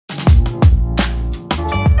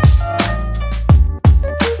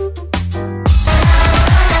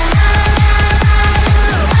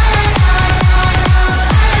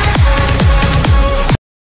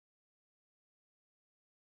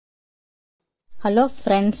Hello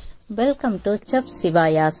friends, welcome to Chef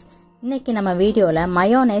Sivaya's. இன்னைக்கு நம்ம வீடியோல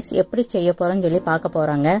mayonnaise எப்படி செய்ய போறோம்னு சொல்லி பார்க்க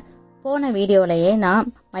போறாங்க. போன வீடியோலயே நான்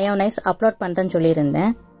mayonnaise அப்லோட் பண்றேன்னு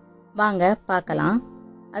சொல்லியிருந்தேன். வாங்க பார்க்கலாம்.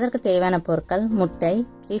 அதற்கு தேவையான பொருட்கள் முட்டை,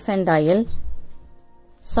 refined oil,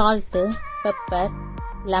 salt, pepper,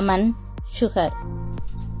 lemon, sugar.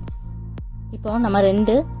 இப்போ நம்ம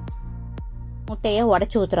ரெண்டு முட்டையை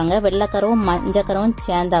உடைச்சு ஊத்துறாங்க. வெள்ளைக்கருவும் மஞ்சக்கருவும்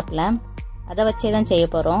சேர்ந்தாப்ல. அதை வச்சே தான் செய்ய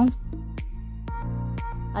போறோம்.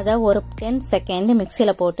 அதை ஒரு 10 செகண்ட்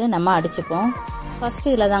மிக்சியில் போட்டு நம்ம அடிச்சுப்போம்.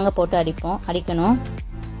 ஃபஸ்ட்டு இதில் தாங்க போட்டு அடிக்கணும்.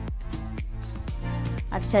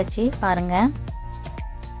 அடித்தாச்சு பாருங்கள்.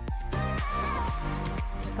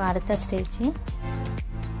 இப்போ அடுத்த ஸ்டேஜ்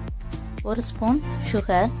ஒரு ஸ்பூன்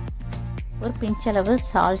சுகர், ஒரு பிஞ்சளவு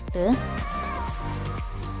சால்ட்டு,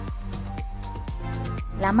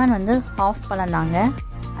 லெமன் வந்து ஹாஃப் பழம் தாங்க.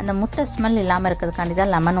 அந்த முட்டை ஸ்மெல் இல்லாமல் இருக்கிறதுக்காண்டி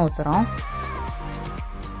தான் லெமன் ஊற்றுறோம்.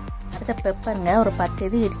 அடுத்த பெப்பருங்க, ஒரு 10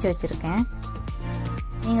 இது இடித்து வச்சுருக்கேன்.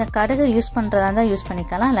 நீங்கள் கடுகு யூஸ் பண்ணுறதா இருந்தால் யூஸ்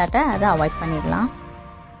பண்ணிக்கலாம், இல்லாட்டா அதை அவாய்ட் பண்ணிடலாம்.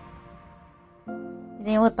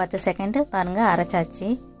 இதையும் ஒரு 10 செகண்டு பாருங்கள் அரைச்சாச்சு.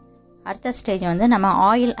 அடுத்த ஸ்டேஜ் வந்து நம்ம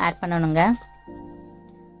ஆயில் ஆட் பண்ணணுங்க.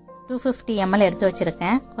 250 ml எடுத்து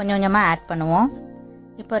வச்சுருக்கேன். கொஞ்சம் கொஞ்சமாக ஆட் பண்ணுவோம்.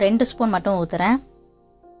 இப்போ 2 ஸ்பூன் மட்டும் ஊற்றுறேன்.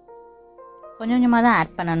 கொஞ்சம் கொஞ்சமாக தான்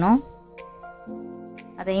ஆட் பண்ணணும்.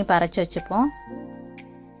 அதையும் இப்போ அரைச்சி வச்சுப்போம்.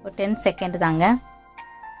 ஒரு 10 செகண்ட் தாங்க.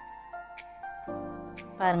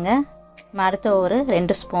 பாருங்கள், நம்ம அடுத்த ஒரு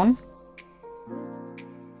 2 ஸ்பூன்,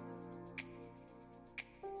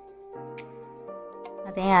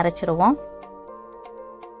 அதையும் அரைச்சிடுவோம்.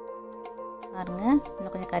 பாருங்கள்,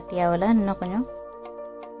 இன்னும் கொஞ்சம் கட்டியாகல, இன்னும் கொஞ்சம்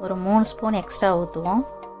ஒரு 3 ஸ்பூன் எக்ஸ்ட்ரா ஊற்றுவோம்.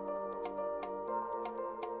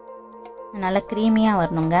 நல்லா க்ரீமியாக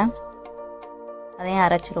வரணுங்க. அதையும்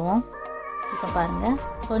அரைச்சிடுவோம். இப்போ பாருங்கள்,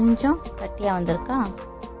 கொஞ்சம் கட்டியாக வந்திருக்கா.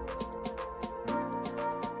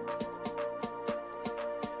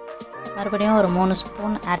 மறுபடியும் ஒரு 3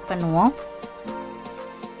 ஸ்பூன் ஆட் பண்ணுவோம்.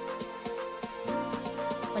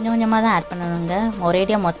 கொஞ்சம் கொஞ்சமாக தான் ஆட் பண்ணணுங்க.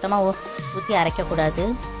 ஒரேடியாக மொத்தமாக ஊற்றி அரைக்கக்கூடாது.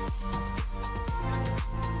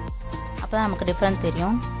 அப்போ தான் நமக்கு டிஃப்ரெண்ட்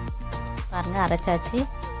தெரியும். பாருங்கள், அரைச்சாச்சு.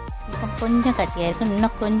 இப்போ கொஞ்சம் கட்டியாக இருக்குது,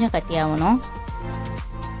 இன்னும் கொஞ்சம் கட்டியாகணும்.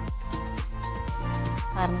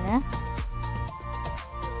 பாருங்கள்,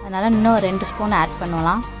 அதனால் இன்னும் 2 ஸ்பூன் ஆட்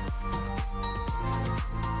பண்ணலாம்.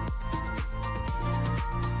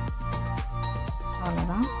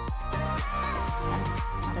 அவ்வளோதான்,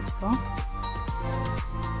 அரைச்சிப்போம்.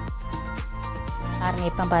 பாருங்கள்,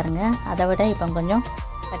 இப்போ பாருங்கள், அதை விட இப்போ கொஞ்சம்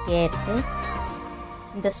கட்டியாக இருக்குது.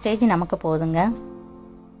 இந்த ஸ்டேஜ் நமக்கு போதுங்க.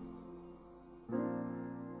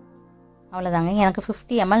 அவ்வளோதாங்க. எனக்கு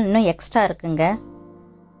 50 ml இன்னும் எக்ஸ்ட்ரா இருக்குங்க.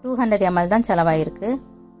 200 ml தான் செலவாயிருக்கு.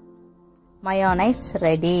 Mayonnaise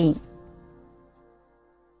ready.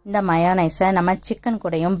 இந்த மயோனைஸை நம்ம சிக்கன்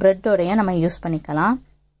கூடையும் ப்ரெட்டோடையும் நம்ம யூஸ் பண்ணிக்கலாம்,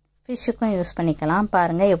 ஃபிஷ்ஷுக்கும் யூஸ் பண்ணிக்கலாம்.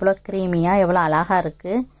 பாருங்கள் எவ்வளோ க்ரீமியாக, எவ்வளோ அழகாக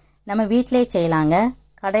இருக்குது. நம்ம வீட்டிலே செய்யலாங்க,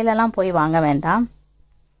 கடையிலலாம் போய் வாங்க வேண்டாம்.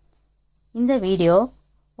 இந்த வீடியோ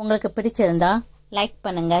உங்களுக்கு பிடிச்சிருந்தா லைக்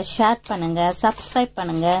பண்ணுங்கள், ஷேர் பண்ணுங்கள், சப்ஸ்கிரைப்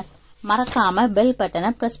பண்ணுங்கள். மறக்காமல் பெல்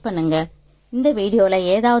பட்டனை ப்ரெஸ் பண்ணுங்கள். இந்த வீடியோவில்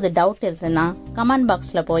ஏதாவது டவுட் இருந்ததுன்னா கமெண்ட்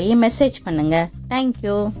பாக்ஸில் போய் மெசேஜ் பண்ணுங்கள்.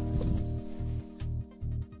 தேங்க்யூ.